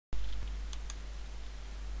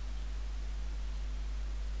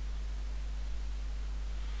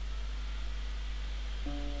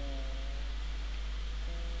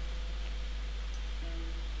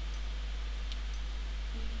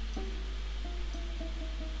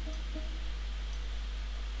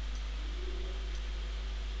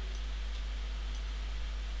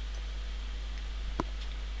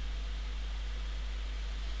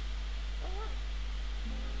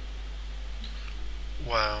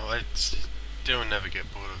Wow, I still never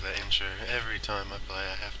get bored of that intro. Every time I play,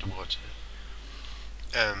 I have to watch it.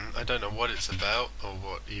 I don't know what it's about or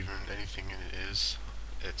what even anything in it is.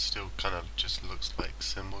 It still kind of just looks like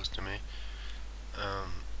symbols to me.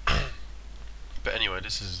 Um, but anyway,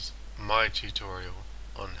 this is my tutorial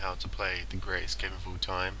on how to play the greatest game of all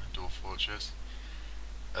time, Dwarf Fortress.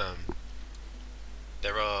 Um,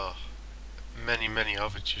 there are many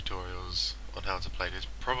other tutorials on how to play this,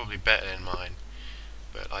 probably better than mine,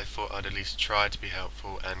 but I thought I'd at least try to be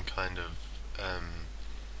helpful and kind of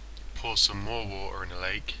pour some more water in a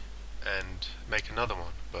lake and make another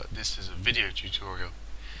one. But this is a video tutorial,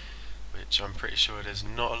 which I'm pretty sure there's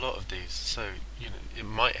not a lot of these, so it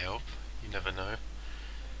might help. You never know.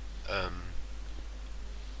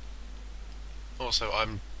 Also,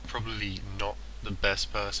 I'm probably not the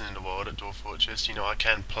best person in the world at Dwarf Fortress. I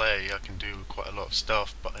can play, I can do quite a lot of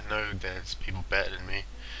stuff, but I know there's people better than me,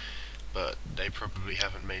 but they probably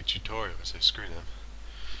haven't made tutorials, so screw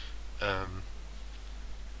them.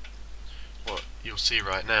 What you'll see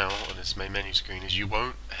right now on this main menu screen is you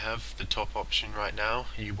won't have the top option right now.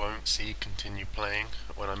 You won't see continue playing.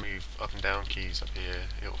 When I move up and down keys up here,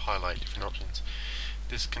 it'll highlight different options.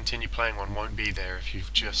 This continue playing one won't be there if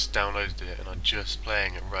you've just downloaded it and are just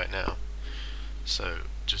playing it right now. So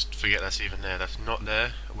just forget that's even there. That's not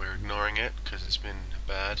there. We're ignoring it because it's been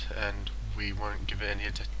bad and we won't give it any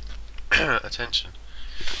attention.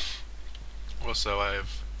 Also, I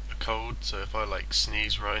have a cold, so if I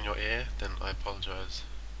sneeze right in your ear, then I apologise.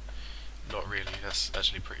 Not really. That's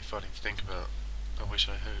actually pretty funny to think about. I wish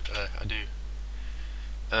I heard. I do.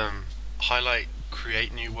 Highlight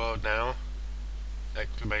create new world now,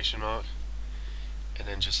 exclamation mark, and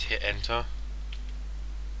then just hit enter.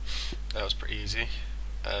 That was pretty easy.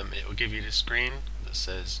 It will give you this screen that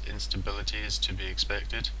says instability is to be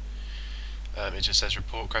expected. It just says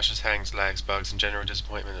report crashes, hangs, lags, bugs, and general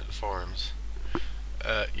disappointment at the forums.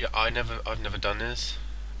 Yeah, I've never done this.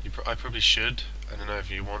 I probably should. I don't know if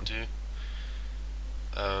you want to.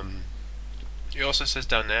 It also says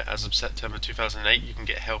down there, as of September 2008, you can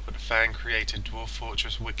get help at the fan-created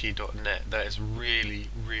dwarffortresswiki.net. That is really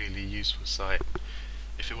useful site.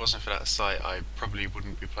 If it wasn't for that site, I probably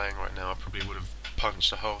wouldn't be playing right now. I probably would have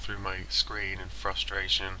punched a hole through my screen in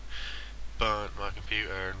frustration, burnt my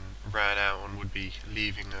computer, and ran out and would be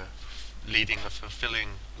leading a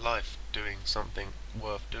fulfilling life, doing something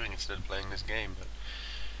worth doing instead of playing this game. But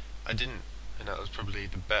I didn't, and that was probably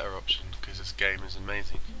the better option because this game is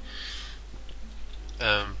amazing.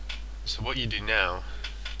 So what you do now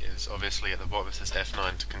is, obviously at the bottom it says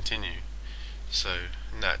F9 to continue, so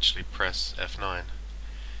naturally press F9,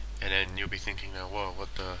 and then you'll be thinking now, whoa,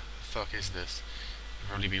 what the fuck is this? You'll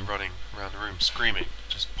probably be running around the room screaming,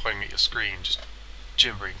 just pointing at your screen, just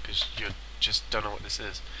gibbering because you just don't know what this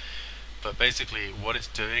is. But basically what it's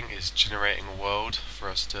doing is generating a world for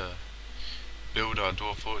us to build our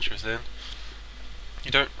dwarf fortress in. You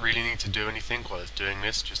don't really need to do anything while it's doing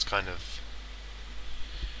this, just kind of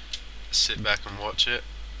sit back and watch it,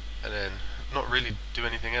 and then not really do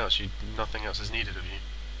anything else. Nothing else is needed of you.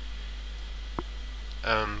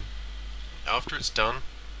 After it's done,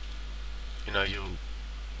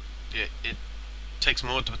 it takes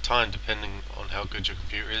more time depending on how good your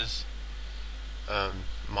computer is.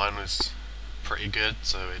 Mine was pretty good,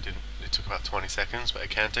 so it took about 20 seconds, but it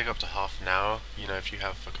can take up to half an hour, if you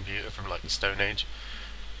have a computer from the Stone Age.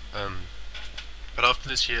 But after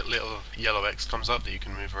this little yellow X comes up that you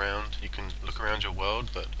can move around, you can look around your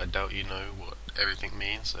world, but I doubt you know what everything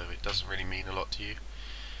means, so it doesn't really mean a lot to you.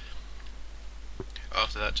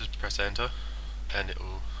 After that, just press enter, and it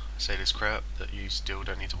will say this crap that you still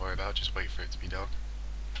don't need to worry about, just wait for it to be done.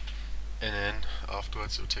 And then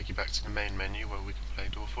afterwards it will take you back to the main menu where we can play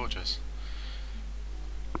Dwarf Fortress.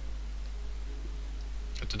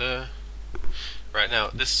 Ta-da! Right now,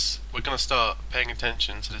 we're going to start paying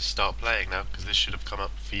attention to this start playing now, because this should have come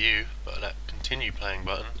up for you, but that continue playing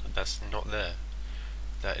button, that's not there.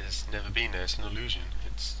 That has never been there, it's an illusion.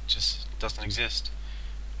 It just doesn't exist.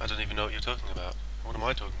 I don't even know what you're talking about. What am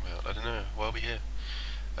I talking about? I don't know. Why are we here?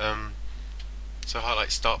 So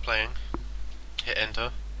highlight start playing, hit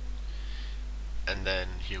enter, and then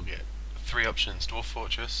you'll get three options: Dwarf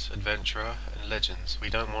Fortress, Adventurer, and Legends. We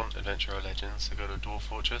don't want Adventurer or Legends, so go to Dwarf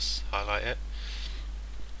Fortress, highlight it,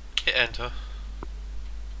 hit enter,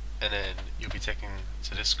 and then you'll be taken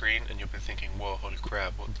to this screen and you'll be thinking, whoa, holy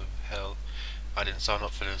crap, what the hell, I didn't sign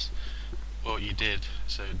up for this. Well, you did,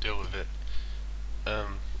 so deal with it.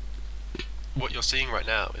 What you're seeing right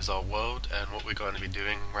now is our world, and what we're going to be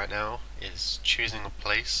doing right now is choosing a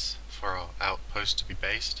place for our outpost to be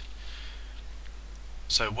based.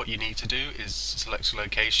 So what you need to do is select a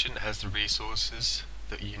location that has the resources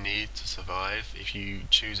that you need to survive. If you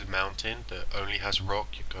choose a mountain that only has rock,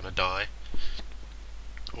 you're gonna die.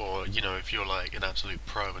 Or, you know, if you're like an absolute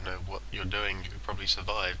pro and know what you're doing, you could probably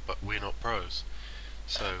survive, but we're not pros.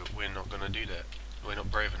 So we're not gonna do that. We're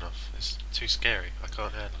not brave enough. It's too scary. I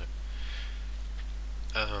can't handle it.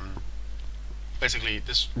 Basically,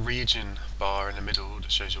 this region bar in the middle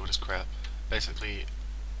that shows you all this crap, basically,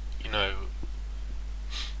 you know,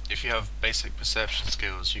 if you have basic perception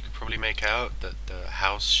skills, you could probably make out that the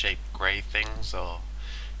house-shaped grey things are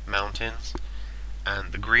mountains,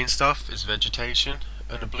 and the green stuff is vegetation,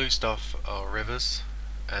 and the blue stuff are rivers,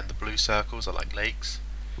 and the blue circles are like lakes.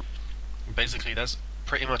 Basically, that's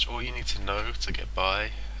pretty much all you need to know to get by.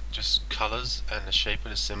 Just colours and the shape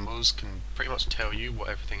of the symbols can pretty much tell you what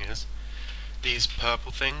everything is. These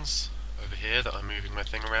purple things over here that I'm moving my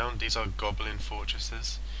thing around, these are goblin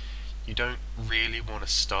fortresses. You don't really want to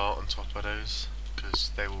start on top of those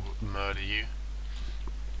because they will murder you.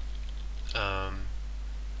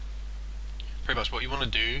 Pretty much what you want to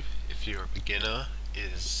do if you're a beginner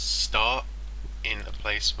is start in a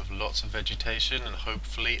place with lots of vegetation and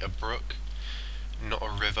hopefully a brook, not a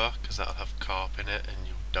river, because that'll have carp in it and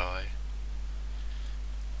you'll die.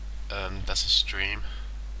 That's a stream,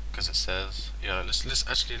 because it says, you know, let's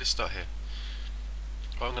start here.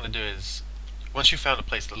 What I'm going to do is, once you've found a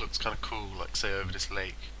place that looks kind of cool, like say over this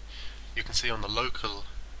lake, you can see on the local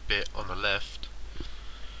bit on the left,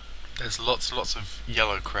 there's lots and lots of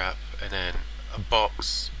yellow crap, and then a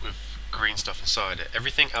box with green stuff inside it.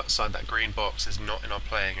 Everything outside that green box is not in our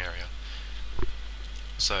playing area.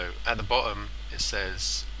 So at the bottom it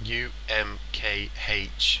says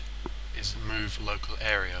UMKH is move local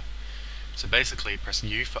area. So basically press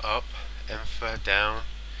U for up, M for down,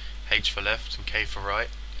 H for left and K for right,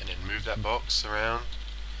 and then move that box around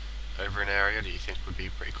over an area that you think would be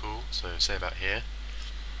pretty cool. So say about here.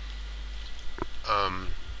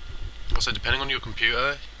 Also, depending on your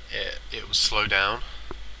computer, it will slow down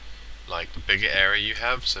like the bigger area you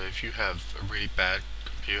have. So if you have a really bad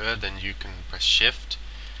computer, then you can press shift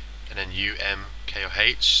and then U, M, K or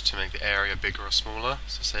H to make the area bigger or smaller.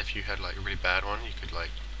 So say if you had like a really bad one, you could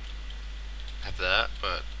like have that,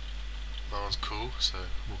 but my one's cool, so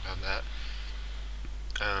we'll have that.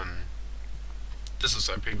 This is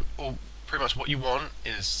pretty much what you want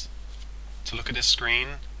is to look at this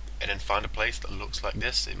screen and then find a place that looks like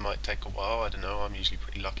this. It might take a while, I don't know, I'm usually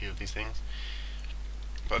pretty lucky with these things,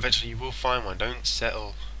 but eventually you will find one. Don't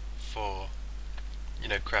settle for, you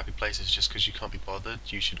know, crappy places just because you can't be bothered.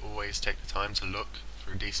 You should always take the time to look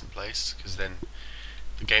for a decent place, because then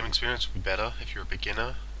the game experience will be better if you're a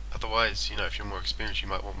beginner. Otherwise, you know, if you're more experienced, you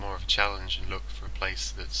might want more of a challenge and look for a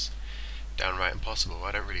place that's downright impossible.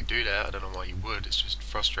 I don't really do that, I don't know why you would, it's just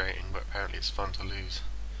frustrating, but apparently it's fun to lose.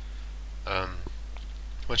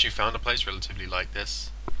 Once you've found a place relatively like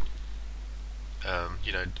this,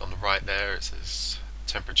 you know, on the right there it says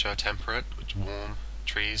temperature temperate, which warm,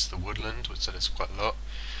 trees, the woodland, which says quite a lot.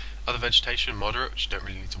 Other vegetation moderate, which you don't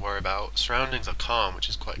really need to worry about. Surroundings are calm, which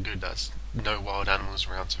is quite good, that's no wild animals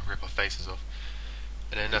around to rip our faces off.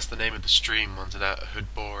 And then that's the name of the stream under that,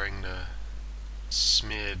 hood boring the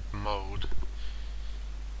smeared mould.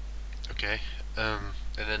 Okay, and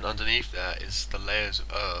then underneath that is the layers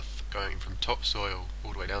of earth going from topsoil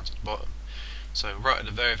all the way down to the bottom. So right at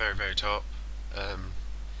the very, very, very top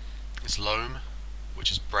is loam,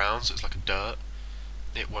 which is brown, so it's like a dirt.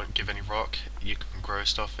 It won't give any rock, you can grow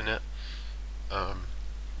stuff in it.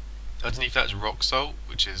 Underneath that is rock salt,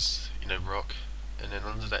 which is, you know, rock, and then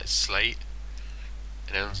under that is slate,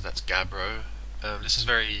 and then under that's gabbro. This is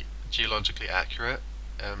very geologically accurate.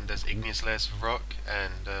 There's igneous layers of rock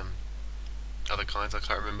and other kinds I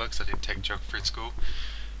can't remember because I didn't take geography in school,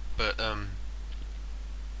 but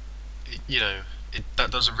you know,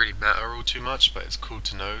 that doesn't really matter all too much, but it's cool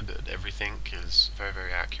to know that everything is very,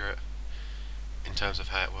 very accurate in terms of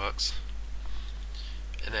how it works.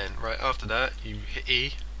 And then right after that you hit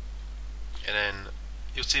E, and then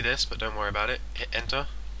you'll see this, but don't worry about it. Hit enter,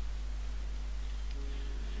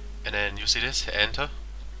 and then you'll see this, hit enter,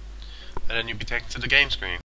 and then you'll be taken to the game screen.